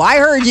you. I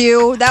heard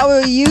you. That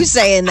was you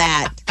saying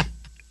that.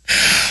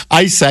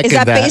 I second Is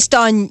that based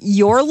on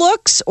your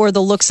looks or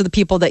the looks of the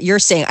people that you're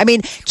seeing? I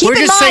mean, keep We're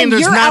in just saying mind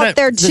there's you're not out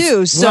there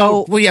too.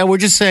 So well, yeah, we're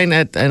just saying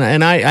that,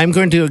 and I'm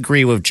going to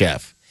agree with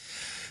Jeff.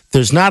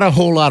 There's not a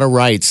whole lot of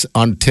rights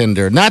on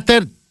Tinder. Not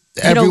that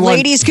everyone.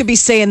 ladies could be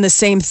saying the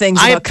same things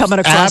about coming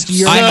across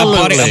your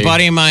absolutely. A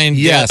buddy of mine.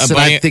 Yes, and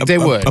I think they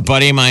would. A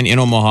buddy of mine in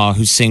Omaha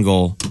who's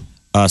single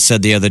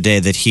said the other day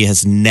that he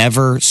has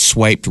never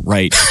swiped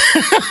right.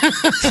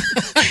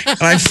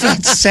 And I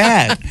felt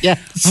sad. Yeah.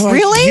 I'm like,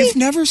 Really? You've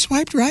never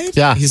swiped right?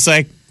 Yeah. He's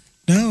like,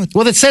 no.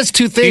 Well, it says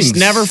two things. He's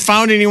never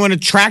found anyone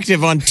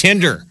attractive on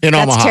Tinder. in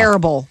That's Omaha.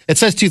 terrible. It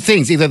says two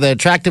things. Either the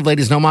attractive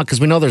ladies in Omaha,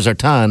 because we know there's a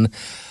ton,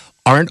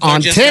 aren't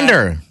on just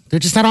Tinder. They're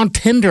just not on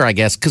Tinder, I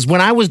guess. Because when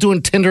I was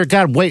doing Tinder,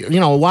 God,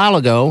 a while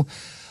ago,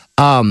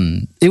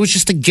 it was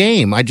just a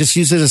game. I just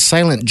used it as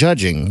silent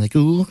judging, like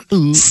ooh,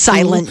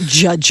 Silent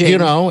judging. you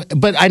know.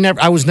 But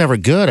I was never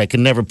good. I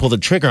could never pull the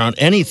trigger on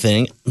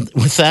anything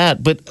with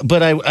that.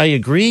 But I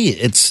agree.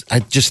 I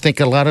just think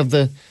a lot of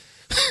the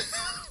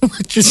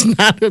just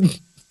not.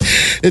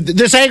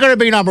 This ain't going to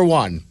be number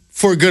one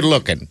for good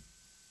looking.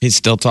 He's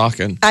still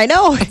talking. I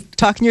know.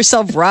 Talking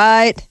yourself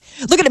right.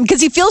 Look at him because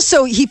he feels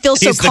so He's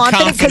the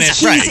confident because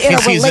he's right, in a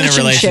 'cause he's relationship.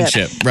 in a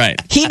relationship.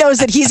 Right. He knows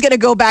that he's going to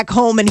go back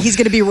home and he's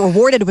going to be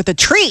rewarded with a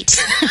treat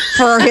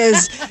for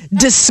his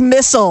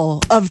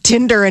dismissal of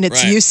Tinder and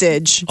its Right.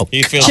 usage.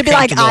 He feels Should be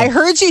like, comfortable. I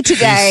heard you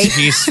today.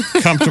 He's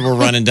comfortable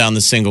running down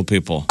the single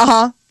people.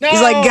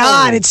 He's like,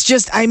 God, it's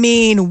just,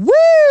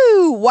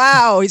 woo,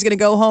 wow. He's going to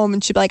go home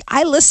and she'd be like,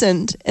 I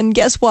listened. And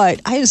guess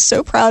what? I am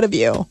so proud of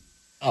you.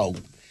 Oh,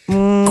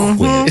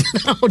 quit.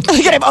 Look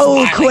at him.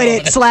 Oh, quit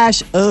it.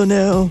 / oh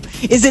no.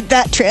 Is it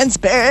that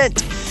transparent?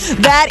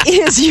 That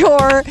is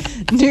your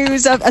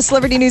news of a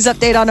celebrity news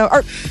update on.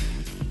 Or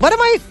what am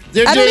I?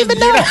 I don't even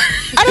know. I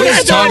don't We're even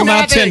just talking know.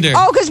 about Tinder.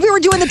 Oh, because we were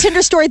doing the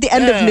Tinder story at the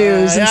end of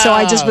news. And so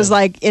I just was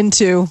like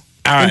into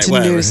right,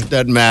 whatever. news.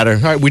 Doesn't matter.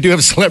 All right, we do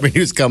have celebrity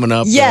news coming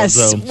up. Yes,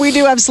 though, so. we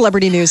do have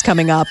celebrity news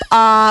coming up.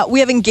 We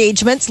have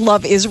engagements.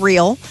 Love is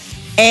real.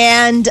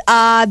 And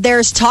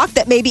there's talk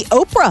that maybe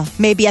Oprah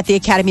may be at the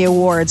Academy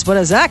Awards. What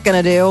is that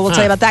going to do? We'll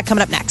tell you about that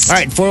coming up next. All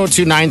right,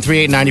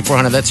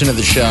 402-938-9400. That's into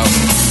the show.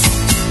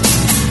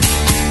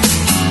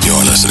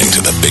 You're listening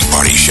to The Big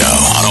Party Show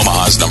on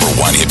Omaha's #1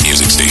 hit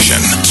music station.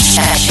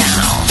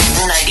 Channel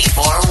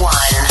 94.1.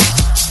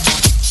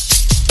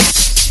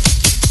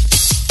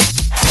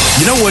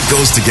 You know what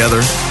goes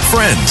together?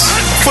 Friends,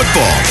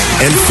 football,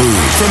 and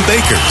food from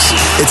Baker's.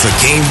 It's a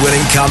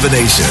game-winning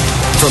combination.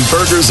 From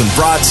burgers and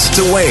brats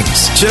to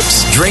wings,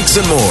 chips, drinks,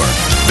 and more,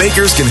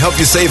 Baker's can help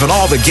you save on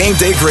all the game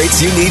day greats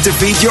you need to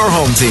feed your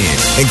home team,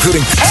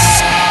 including...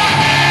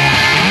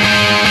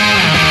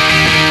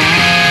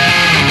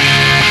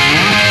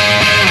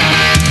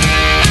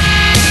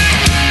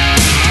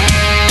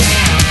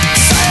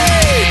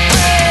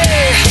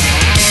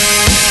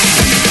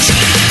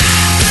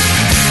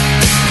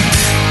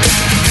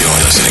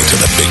 To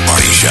the Big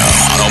Party Show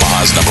on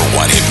Omaha's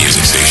 #1 hit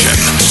music station.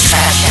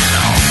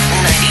 Channel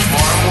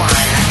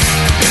 94.1.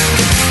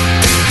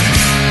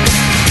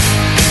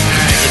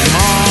 Good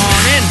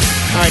morning.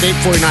 All right,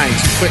 8:49.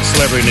 Some quick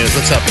celebrity news.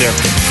 What's up there?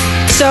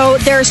 So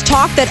there's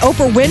talk that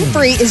Oprah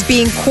Winfrey is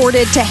being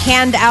courted to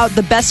hand out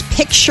the Best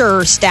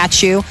Picture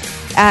statue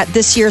at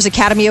this year's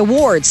Academy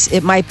Awards.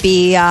 It might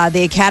be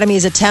the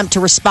Academy's attempt to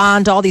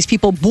respond to all these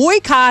people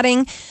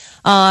boycotting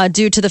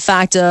due to the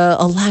fact a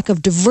lack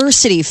of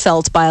diversity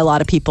felt by a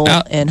lot of people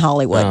in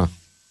Hollywood.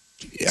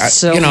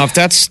 So, if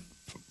that's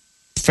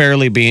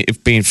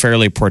being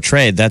fairly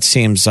portrayed, that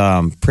seems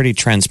pretty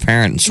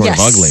transparent and sort of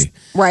ugly.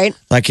 Right.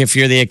 Like if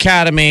you're the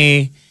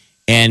Academy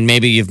and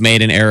maybe you've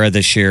made an error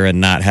this year and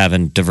not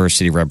having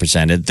diversity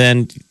represented,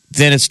 then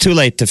it's too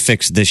late to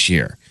fix this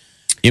year.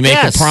 You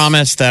make a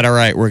promise that, all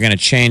right, we're going to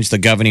change the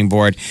governing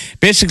board.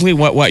 Basically,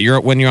 when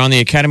you're on the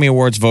Academy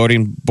Awards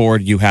voting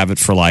board, you have it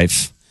for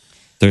life.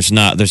 There's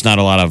not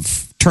a lot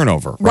of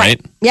turnover,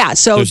 right? Yeah.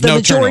 So There's the no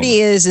majority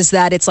turnover. is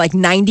that it's like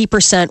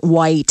 90%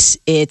 white.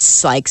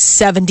 It's like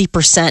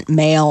 70%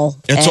 male.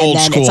 It's and old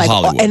then school it's like,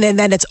 Hollywood. And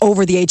then it's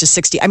over the age of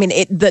 60. I mean,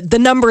 the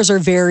numbers are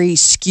very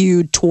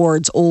skewed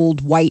towards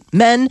old white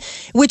men,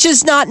 which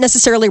is not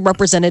necessarily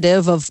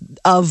representative of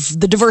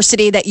the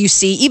diversity that you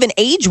see, even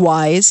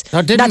age-wise,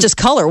 not just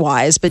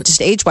color-wise, but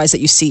just age-wise that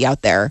you see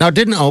out there. Now,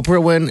 didn't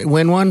Oprah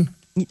win one?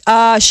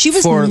 She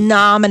was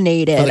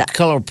nominated. For the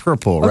color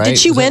purple, right? Did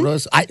she win?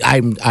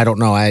 I don't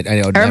know. I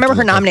remember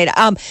her nominated.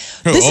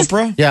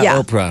 Oprah? Yeah,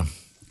 Oprah.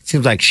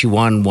 Seems like she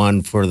won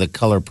one for the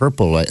color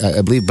purple,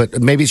 I believe,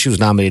 but maybe she was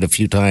nominated a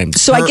few times.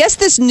 So I guess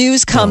this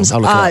news comes. I'll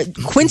look it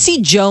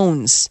Quincy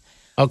Jones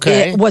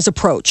Okay. was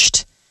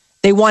approached.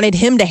 They wanted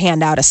him to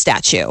hand out a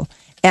statue.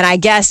 And I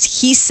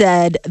guess he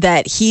said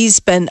that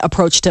he's been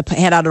approached to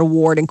hand out an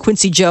award. And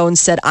Quincy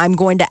Jones said, I'm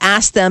going to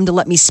ask them to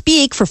let me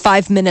speak for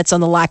 5 minutes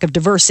on the lack of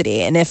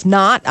diversity. And if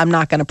not, I'm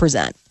not going to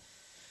present.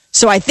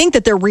 So I think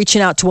that they're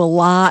reaching out to a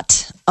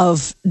lot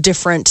of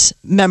different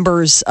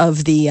members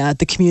of the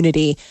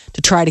community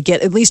to try to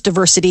get at least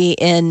diversity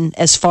in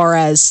as far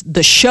as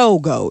the show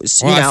goes.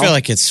 Well, you know? I feel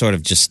like it's sort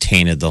of just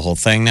tainted the whole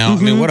thing now. I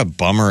mean, what a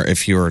bummer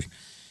if you're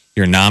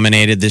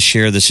nominated this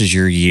year. This is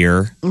your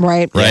year.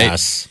 Right.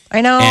 Yes.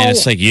 I know. And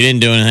it's like you didn't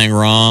do anything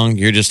wrong.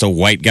 You're just a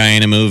white guy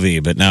in a movie.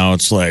 But now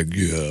it's like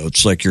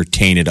your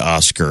tainted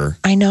Oscar.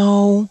 I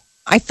know.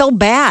 I felt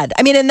bad.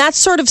 I mean, and that's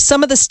sort of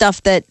some of the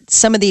stuff that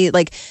some of the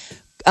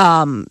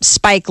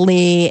Spike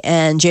Lee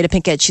and Jada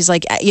Pinkett, she's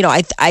like,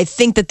 I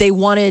think that they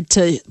wanted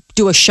to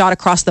do a shot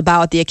across the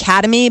bow at the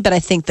Academy, but I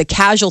think the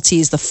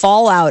casualties, the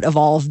fallout of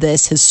all of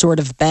this has sort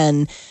of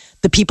been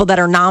the people that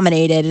are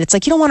nominated. And it's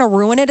like, you don't want to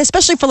ruin it,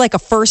 especially for like a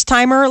first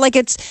timer. Like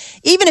it's,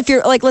 even if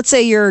you're like, let's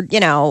say you're,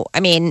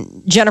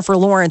 Jennifer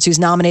Lawrence, who's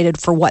nominated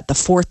for the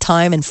fourth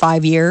time in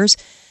 5 years.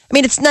 I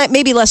mean, it's not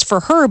maybe less for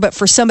her, but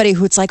for somebody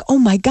who it's like, oh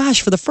my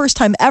gosh, for the first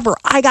time ever,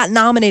 I got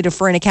nominated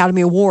for an Academy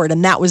Award.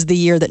 And that was the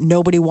year that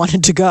nobody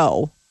wanted to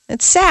go.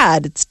 It's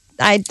sad.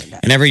 And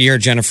every year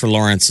Jennifer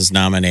Lawrence is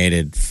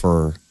nominated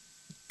for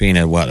being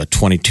a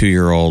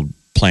 22-year-old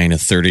playing a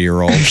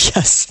 30-year-old.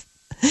 Yes.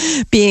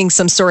 Being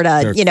some sort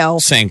of,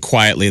 saying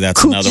quietly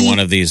that's kooky. Another one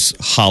of these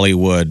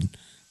Hollywood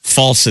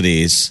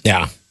falsities.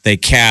 Yeah. They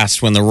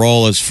cast, when the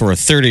role is for a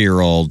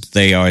 30-year-old,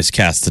 they always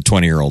cast the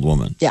 20-year-old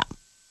woman. Yeah.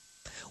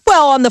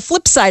 Well, on the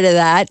flip side of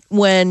that,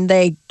 when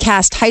they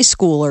cast high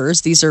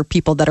schoolers, these are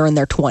people that are in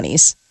their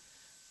 20s.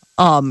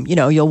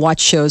 You'll watch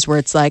shows where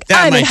it's like,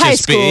 I'm in high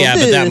school.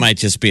 But that might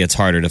just be, it's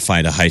harder to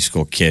find a high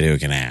school kid who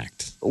can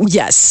act.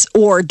 Yes,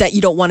 or that you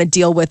don't want to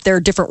deal with. There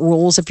are different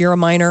rules if you're a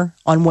minor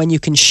on when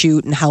you can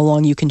shoot and how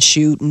long you can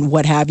shoot and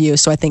what have you.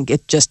 So I think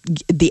it just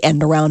the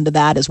end around to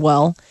that as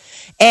well.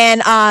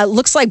 And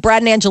looks like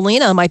Brad and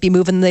Angelina might be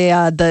moving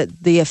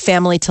the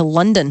family to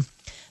London.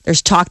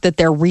 There's talk that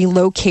they're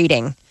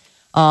relocating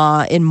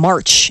in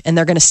March, and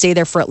they're going to stay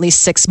there for at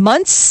least 6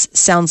 months.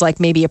 Sounds like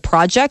maybe a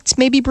project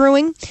may be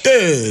brewing.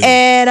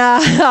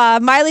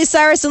 And Miley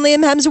Cyrus and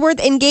Liam Hemsworth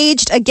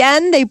engaged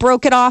again. They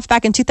broke it off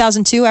back in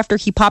 2002 after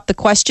he popped the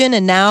question,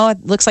 and now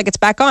it looks like it's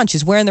back on.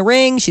 She's wearing the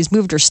ring. She's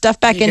moved her stuff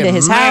back into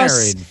his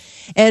house.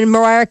 And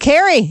Mariah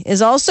Carey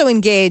is also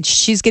engaged.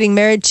 She's getting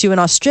married to an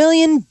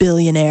Australian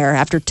billionaire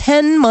after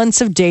 10 months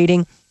of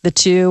dating. The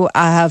two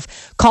have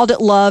called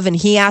it love, and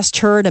he asked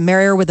her to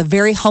marry her with a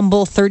very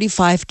humble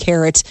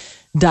 35-carat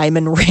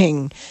diamond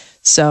ring.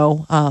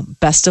 So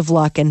best of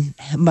luck and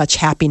much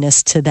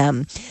happiness to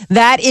them.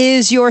 That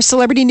is your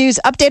celebrity news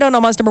update on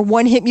Omaha's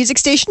 #1 hit music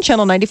station,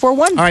 Channel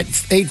 94.1. All right,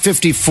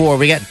 8:54.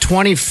 We got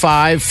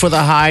 25 for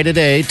the high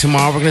today.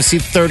 Tomorrow we're going to see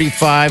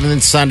 35, and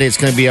then Sunday it's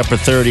going to be upper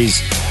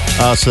 30s.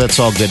 So that's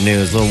all good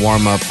news. A little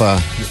warm up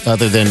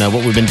other than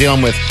what we've been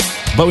dealing with.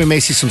 But we may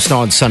see some snow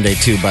on Sunday,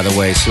 too, by the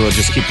way. So we'll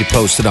just keep you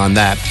posted on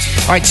that.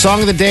 All right,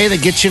 song of the day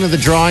that gets you into the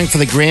drawing for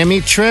the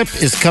Grammy trip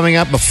is coming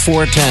up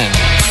before 10.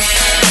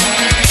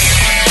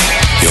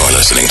 You're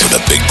listening to The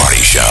Big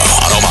Party Show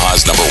on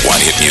Omaha's #1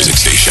 hit music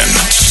station.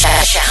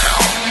 Channel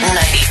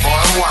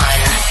 94.1.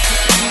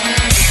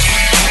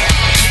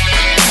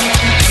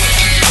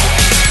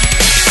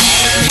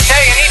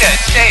 Hey, Anita,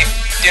 it's Dave.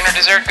 Dinner,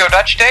 dessert, go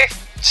Dutch, Dave?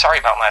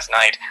 Sorry about last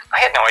night. I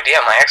had no idea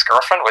my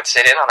ex-girlfriend would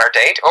sit in on our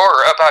date,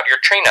 or about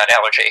your tree nut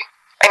allergy.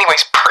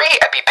 Anyways,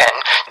 pre-EpiPen,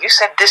 you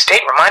said this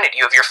date reminded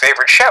you of your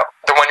favorite show.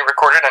 The one you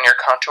recorded on your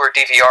Contour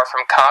DVR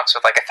from Cox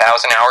with like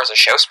 1,000 hours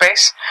of show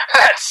space?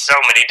 That's so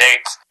many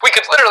dates. We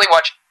could literally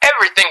watch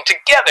everything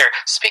together.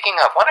 Speaking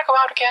of, wanna go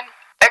out again?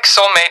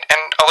 Ex-soulmate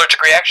and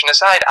allergic reaction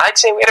aside, I'd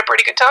say we had a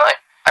pretty good time.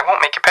 I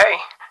won't make you pay.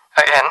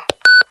 Again.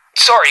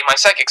 Sorry, my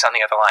psychic's on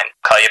the other line.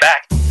 Call you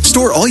back.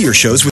 Store all your shows with